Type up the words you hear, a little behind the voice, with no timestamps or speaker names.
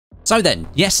So then,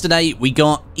 yesterday we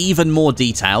got even more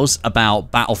details about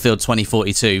Battlefield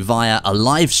 2042 via a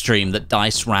live stream that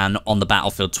DICE ran on the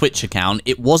Battlefield Twitch account.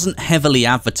 It wasn't heavily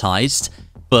advertised,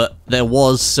 but there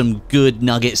was some good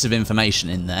nuggets of information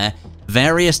in there.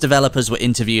 Various developers were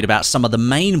interviewed about some of the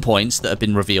main points that have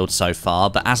been revealed so far,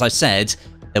 but as I said,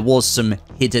 there was some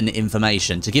hidden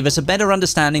information to give us a better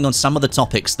understanding on some of the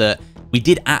topics that we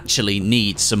did actually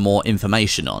need some more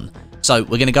information on. So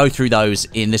we're going to go through those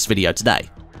in this video today.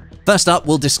 First up,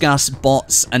 we'll discuss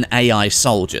bots and AI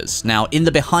soldiers. Now, in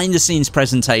the behind-the-scenes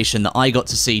presentation that I got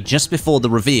to see just before the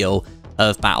reveal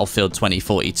of Battlefield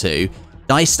 2042,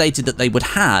 DICE stated that they would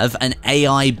have an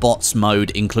AI bots mode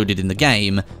included in the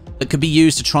game that could be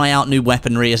used to try out new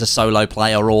weaponry as a solo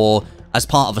player or as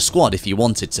part of a squad if you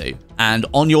wanted to. And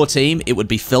on your team, it would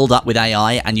be filled up with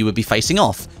AI and you would be facing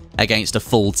off against a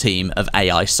full team of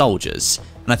AI soldiers.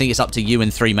 And I think it's up to you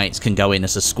and 3 mates can go in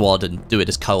as a squad and do it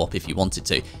as co-op if you wanted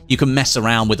to. You can mess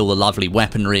around with all the lovely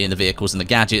weaponry and the vehicles and the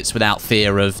gadgets without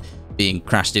fear of being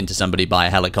crashed into somebody by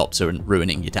a helicopter and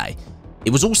ruining your day.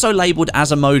 It was also labelled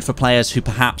as a mode for players who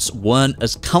perhaps weren't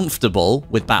as comfortable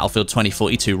with Battlefield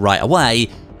 2042 right away,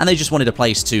 and they just wanted a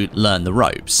place to learn the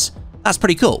ropes. That's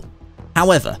pretty cool.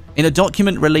 However, in a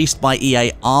document released by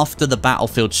EA after the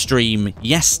Battlefield stream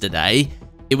yesterday,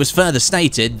 it was further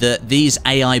stated that these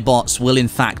AI bots will in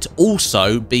fact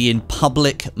also be in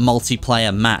public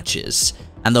multiplayer matches,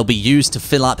 and they'll be used to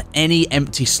fill up any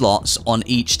empty slots on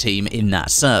each team in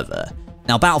that server.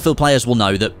 Now, Battlefield players will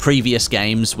know that previous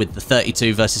games with the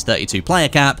 32 versus 32 player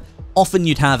cap, often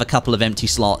you'd have a couple of empty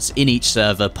slots in each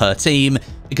server per team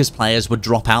because players would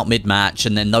drop out mid-match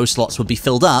and then those slots would be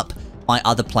filled up by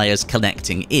other players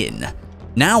connecting in.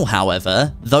 Now,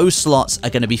 however, those slots are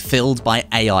going to be filled by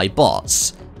AI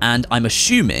bots, and I'm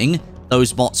assuming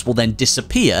those bots will then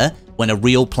disappear when a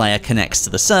real player connects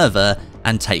to the server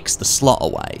and takes the slot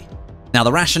away. Now,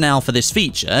 the rationale for this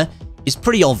feature is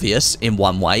pretty obvious in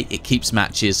one way. It keeps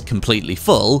matches completely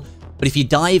full, but if you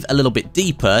dive a little bit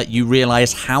deeper, you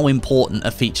realize how important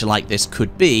a feature like this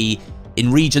could be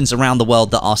in regions around the world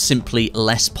that are simply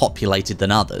less populated than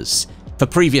others. For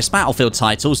previous Battlefield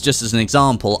titles, just as an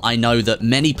example, I know that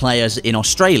many players in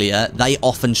Australia, they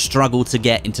often struggled to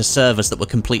get into servers that were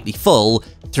completely full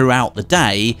throughout the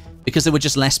day because there were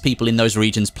just less people in those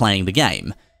regions playing the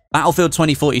game. Battlefield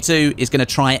 2042 is going to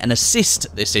try and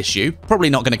assist this issue, probably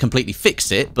not going to completely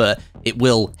fix it, but it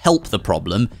will help the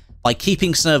problem by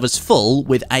keeping servers full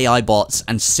with AI bots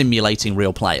and simulating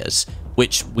real players,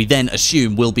 which we then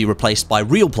assume will be replaced by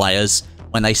real players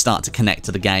when they start to connect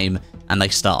to the game and they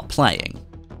start playing.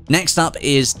 Next up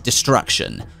is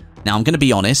destruction. Now, I'm going to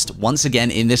be honest, once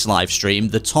again in this live stream,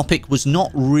 the topic was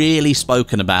not really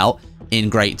spoken about in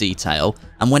great detail,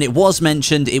 and when it was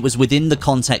mentioned, it was within the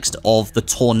context of the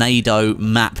Tornado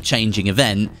map-changing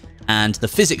event and the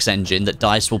physics engine that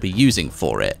DICE will be using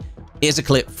for it. Here's a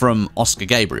clip from Oscar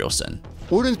Gabrielson.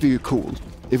 Wouldn't it be cool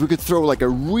if we could throw like a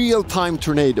real-time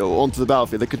tornado onto the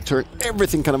battlefield that could turn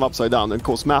everything kind of upside down and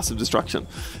cause massive destruction?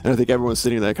 And I think everyone's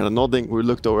sitting there kind of nodding. We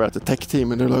looked over at the tech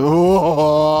team and they're like,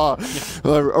 oh,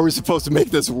 are we supposed to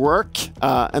make this work?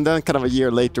 And then kind of a year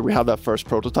later, we had that first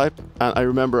prototype. And I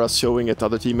remember us showing it to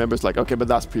other team members like, okay, but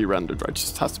that's pre-rendered, right? It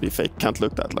just has to be fake. Can't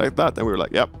look that like that. And we were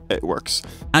like, yep, it works.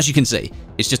 As you can see,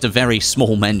 it's just a very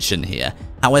small mention here.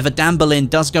 However, Dan Berlin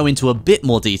does go into a bit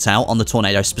more detail on the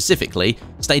Tornado specifically,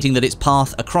 stating that its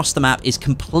path across the map is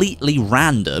completely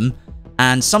random,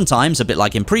 and sometimes, a bit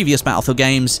like in previous Battlefield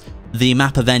games, the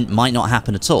map event might not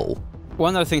happen at all.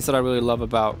 One of the things that I really love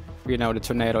about, the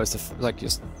Tornado is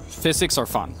just physics are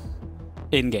fun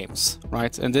in games,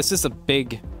 right? And this is a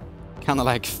big kind of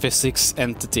like physics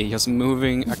entity just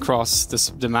moving across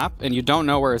the map, and you don't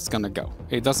know where it's gonna go.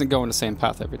 It doesn't go in the same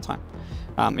path every time.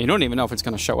 You don't even know if it's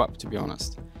going to show up, to be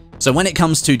honest. So when it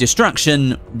comes to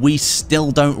destruction, we still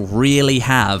don't really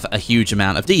have a huge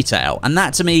amount of detail, and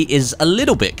that to me is a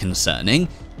little bit concerning,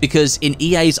 because in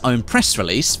EA's own press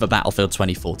release for Battlefield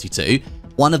 2042,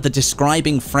 one of the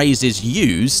describing phrases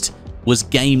used was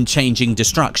game-changing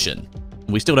destruction.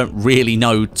 We still don't really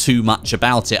know too much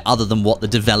about it other than what the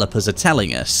developers are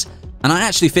telling us. And I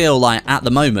actually feel like at the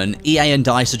moment, EA and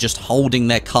DICE are just holding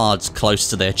their cards close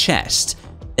to their chest.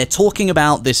 They're talking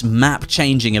about this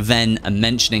map-changing event and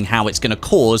mentioning how it's going to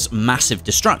cause massive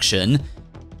destruction,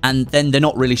 and then they're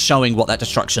not really showing what that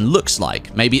destruction looks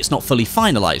like. Maybe it's not fully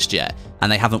finalized yet,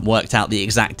 and they haven't worked out the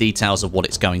exact details of what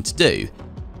it's going to do.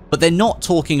 But they're not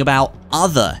talking about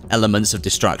other elements of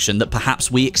destruction that perhaps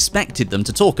we expected them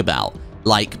to talk about,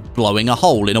 like blowing a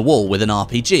hole in a wall with an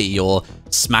RPG, or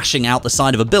smashing out the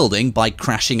side of a building by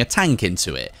crashing a tank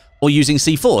into it, or using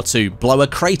C4 to blow a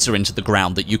crater into the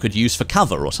ground that you could use for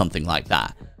cover or something like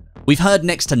that. We've heard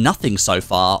next to nothing so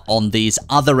far on these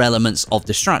other elements of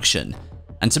destruction,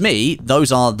 and to me,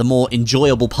 those are the more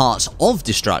enjoyable parts of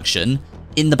destruction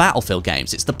in the Battlefield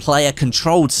games. It's the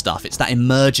player-controlled stuff, it's that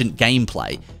emergent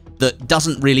gameplay that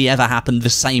doesn't really ever happen the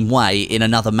same way in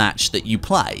another match that you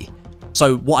play.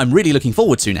 So what I'm really looking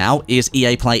forward to now is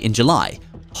EA Play in July.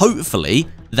 Hopefully,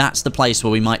 that's the place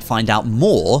where we might find out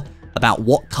more about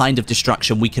what kind of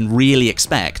destruction we can really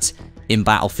expect in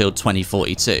Battlefield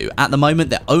 2042. At the moment,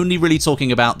 they're only really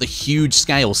talking about the huge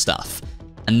scale stuff,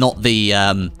 and not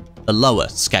the lower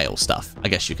scale stuff, I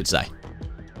guess you could say.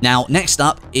 Now, next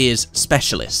up is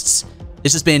specialists.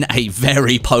 This has been a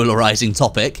very polarizing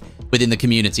topic within the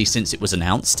community since it was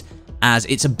announced, as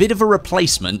it's a bit of a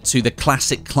replacement to the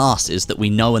classic classes that we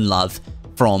know and love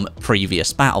from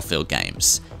previous Battlefield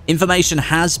games. Information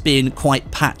has been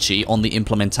quite patchy on the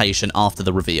implementation after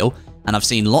the reveal, and I've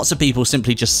seen lots of people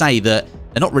simply just say that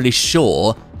they're not really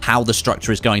sure how the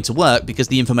structure is going to work because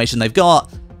the information they've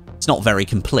got, it's not very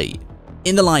complete.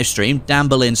 In the live stream, Dan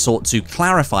Berlin sought to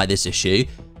clarify this issue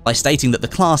by stating that the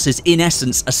classes in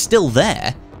essence are still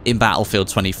there in Battlefield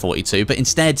 2042, but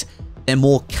instead they're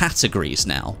more categories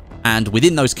now. And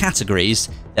within those categories,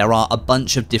 there are a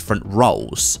bunch of different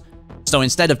roles. So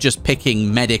instead of just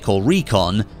picking medic or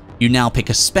recon, you now pick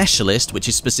a specialist which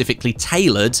is specifically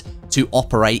tailored to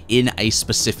operate in a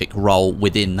specific role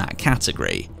within that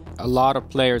category. A lot of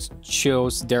players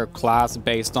chose their class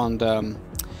based on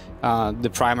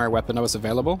the primary weapon that was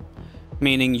available.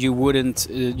 Meaning you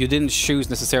didn't choose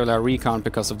necessarily a recon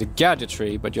because of the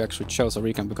gadgetry, but you actually chose a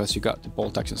recon because you got the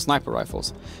bolt action sniper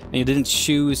rifles. And you didn't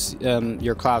choose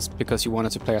your class because you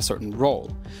wanted to play a certain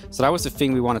role. So that was the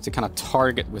thing we wanted to kind of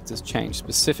target with this change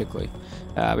specifically.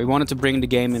 We wanted to bring the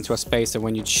game into a space that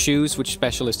when you choose which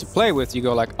specialist to play with, you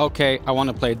go like, okay, I want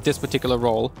to play this particular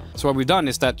role. So what we've done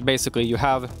is that basically you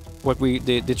have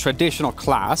the traditional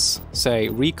class, say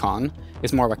recon,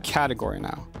 is more of a category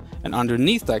now. And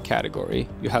underneath that category,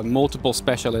 you have multiple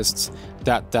specialists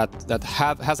that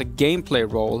has a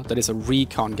gameplay role that is a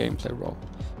recon gameplay role.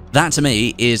 That to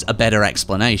me is a better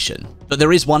explanation. But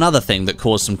there is one other thing that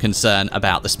caused some concern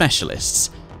about the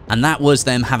specialists, and that was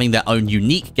them having their own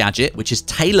unique gadget which is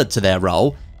tailored to their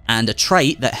role, and a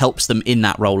trait that helps them in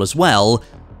that role as well,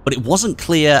 but it wasn't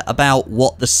clear about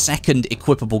what the second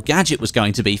equipable gadget was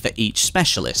going to be for each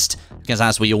specialist, because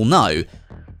as we all know,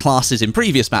 classes in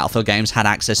previous Battlefield games had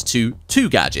access to 2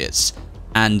 gadgets,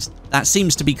 and that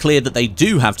seems to be clear that they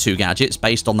do have 2 gadgets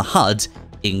based on the HUD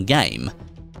in-game.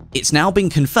 It's now been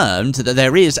confirmed that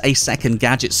there is a second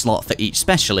gadget slot for each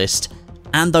specialist,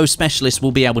 and those specialists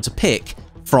will be able to pick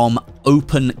from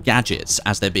open gadgets,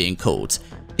 as they're being called.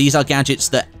 These are gadgets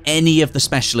that any of the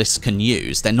specialists can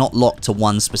use, they're not locked to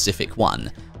one specific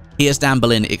one. Here's Dan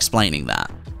Berlin explaining that.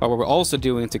 But what we're also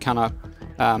doing to kind of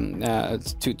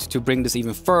to bring this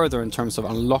even further in terms of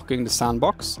unlocking the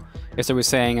sandbox is that we're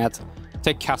saying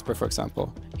take Casper for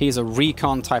example. He's a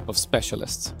recon type of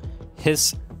specialist.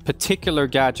 His particular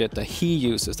gadget that he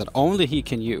uses, that only he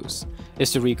can use,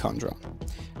 is the recon drone.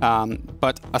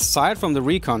 But aside from the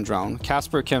recon drone,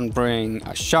 Casper can bring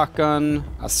a shotgun,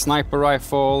 a sniper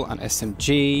rifle, an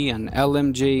SMG, an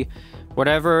LMG,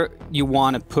 whatever you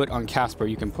want to put on Casper,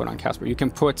 you can put on Casper. You can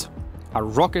put a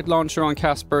rocket launcher on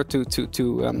Casper to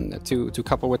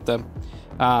couple with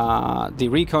the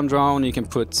recon drone. You can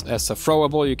put as a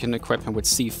throwable, you can equip him with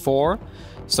C4.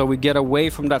 So we get away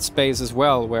from that space as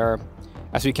well, where,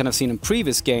 as we kind of seen in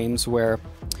previous games, where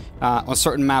on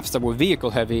certain maps that were vehicle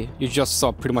heavy, you just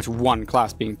saw pretty much one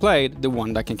class being played, the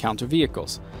one that can counter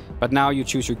vehicles. But now you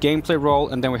choose your gameplay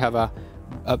role, and then we have a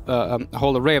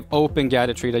whole array of open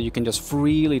gadgetry that you can just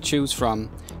freely choose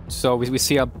from. So we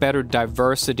see a better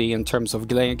diversity in terms of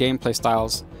gameplay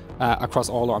styles across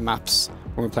all our maps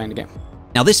when we're playing the game.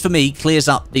 Now this for me clears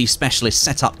up the specialist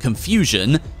setup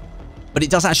confusion, but it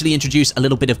does actually introduce a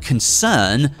little bit of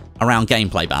concern around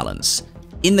gameplay balance.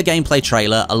 In the gameplay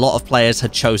trailer, a lot of players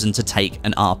had chosen to take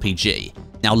an RPG.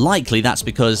 Now likely that's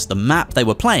because the map they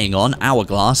were playing on,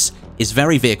 Hourglass, is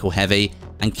very vehicle heavy,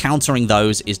 and countering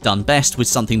those is done best with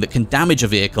something that can damage a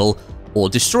vehicle or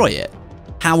destroy it.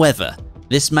 However,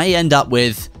 this may end up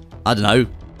with, I don't know,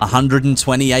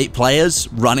 128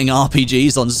 players running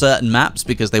RPGs on certain maps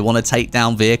because they want to take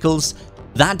down vehicles.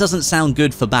 That doesn't sound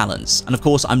good for balance, and of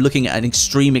course I'm looking at an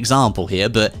extreme example here,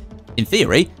 but in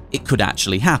theory, it could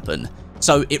actually happen.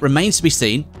 So it remains to be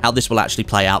seen how this will actually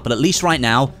play out, but at least right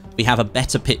now, we have a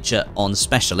better picture on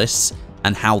specialists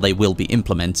and how they will be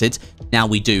implemented. Now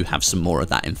we do have some more of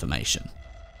that information.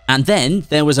 And then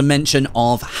there was a mention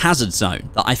of Hazard Zone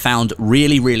that I found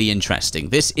really interesting.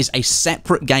 This is a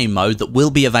separate game mode that will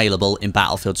be available in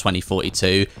Battlefield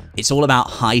 2042. It's all about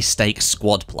high-stakes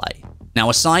squad play. Now,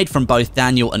 aside from both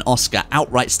Daniel and Oscar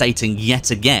outright stating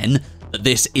yet again that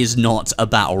this is not a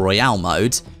Battle Royale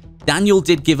mode, Daniel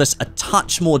did give us a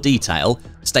touch more detail,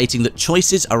 stating that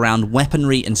choices around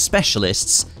weaponry and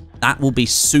specialists, that will be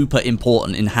super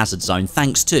important in Hazard Zone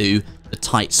thanks to the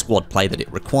tight squad play that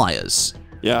it requires.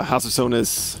 Yeah, Hazard Zone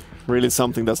is really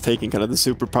something that's taking kind of the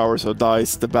superpowers of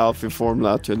DICE, the Battlefield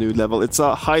formula, to a new level. It's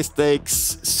a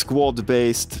high-stakes,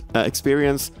 squad-based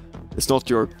experience. It's not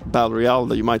your Battle Royale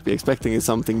that you might be expecting. It's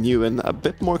something new and a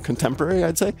bit more contemporary,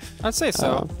 I'd say. I'd say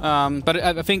so. But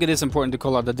I think it is important to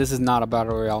call out that this is not a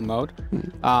Battle Royale mode.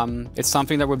 It's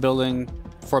something that we're building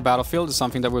for Battlefield. It's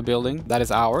something that we're building that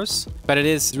is ours. But it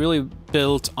is really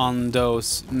built on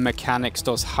those mechanics,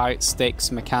 those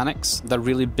high-stakes mechanics that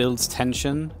really builds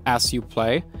tension as you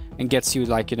play and gets you,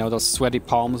 like, you know, those sweaty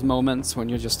palms moments when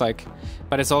you're just like...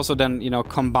 But it's also then, you know,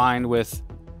 combined with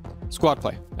squad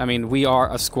play. I mean, we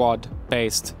are a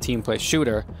squad-based team play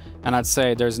shooter, and I'd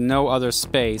say there's no other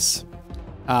space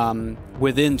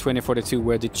within 2042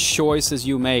 where the choices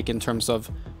you make in terms of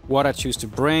what I choose to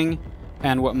bring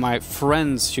and what my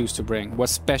friends choose to bring, what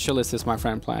specialist is my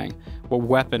friend playing, what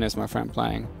weapon is my friend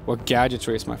playing, what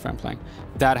gadgetry is my friend playing,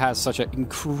 that has such an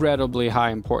incredibly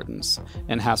high importance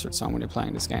in Hazard Zone when you're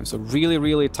playing this game. So really,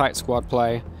 really tight squad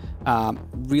play,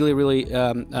 really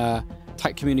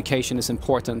tight communication is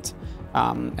important,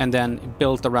 and then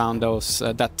built around those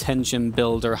that tension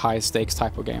builder, high stakes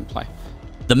type of gameplay.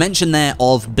 The mention there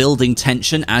of building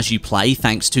tension as you play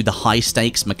thanks to the high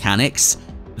stakes mechanics,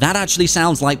 that actually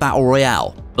sounds like Battle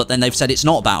Royale, but then they've said it's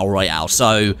not Battle Royale,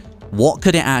 so what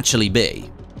could it actually be?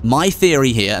 My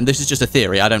theory here, and this is just a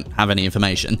theory, I don't have any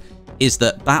information, is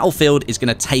that Battlefield is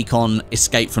going to take on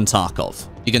Escape from Tarkov.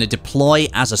 You're going to deploy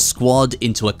as a squad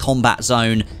into a combat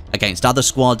zone against other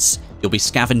squads, you'll be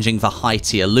scavenging for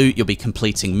high-tier loot, you'll be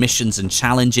completing missions and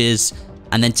challenges,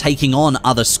 and then taking on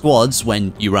other squads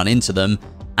when you run into them,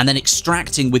 and then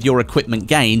extracting with your equipment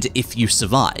gained if you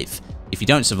survive. If you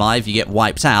don't survive, you get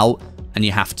wiped out, and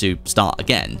you have to start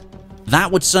again. That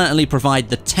would certainly provide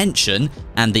the tension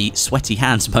and the sweaty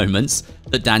hands moments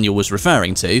that Daniel was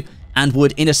referring to, and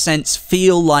would in a sense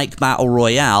feel like Battle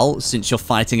Royale since you're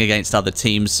fighting against other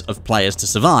teams of players to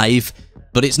survive,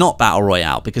 but it's not Battle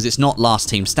Royale because it's not last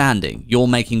team standing. You're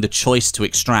making the choice to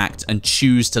extract and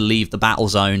choose to leave the battle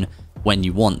zone when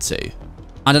you want to.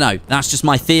 I don't know, that's just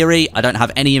my theory, I don't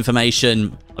have any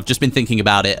information, I've just been thinking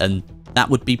about it, and that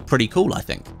would be pretty cool, I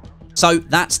think. So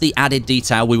that's the added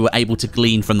detail we were able to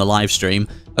glean from the live stream.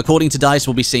 According to DICE,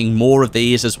 we'll be seeing more of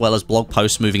these as well as blog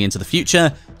posts moving into the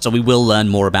future, so we will learn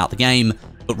more about the game.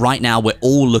 But right now, we're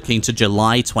all looking to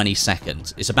July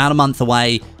 22nd. It's about a month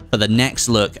away for the next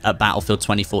look at Battlefield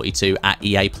 2042 at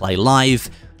EA Play Live,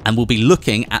 and we'll be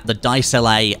looking at the DICE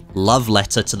LA love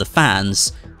letter to the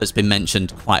fans that's been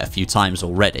mentioned quite a few times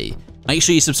already. Make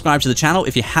sure you subscribe to the channel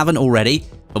if you haven't already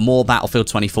for more Battlefield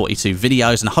 2042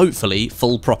 videos and hopefully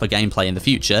full proper gameplay in the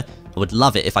future. I would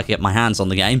love it if I could get my hands on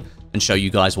the game and show you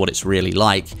guys what it's really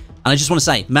like. And I just want to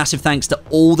say massive thanks to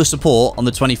all the support on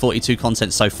the 2042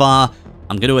 content so far.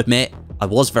 I'm going to admit, I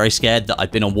was very scared that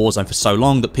I'd been on Warzone for so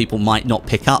long that people might not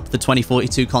pick up the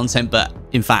 2042 content, but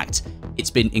in fact,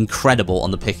 it's been incredible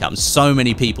on the pickup. So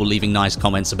many people leaving nice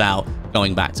comments about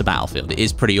going back to Battlefield. It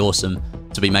is pretty awesome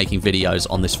to be making videos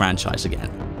on this franchise again.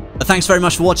 But thanks very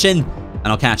much for watching, and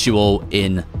I'll catch you all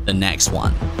in the next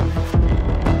one.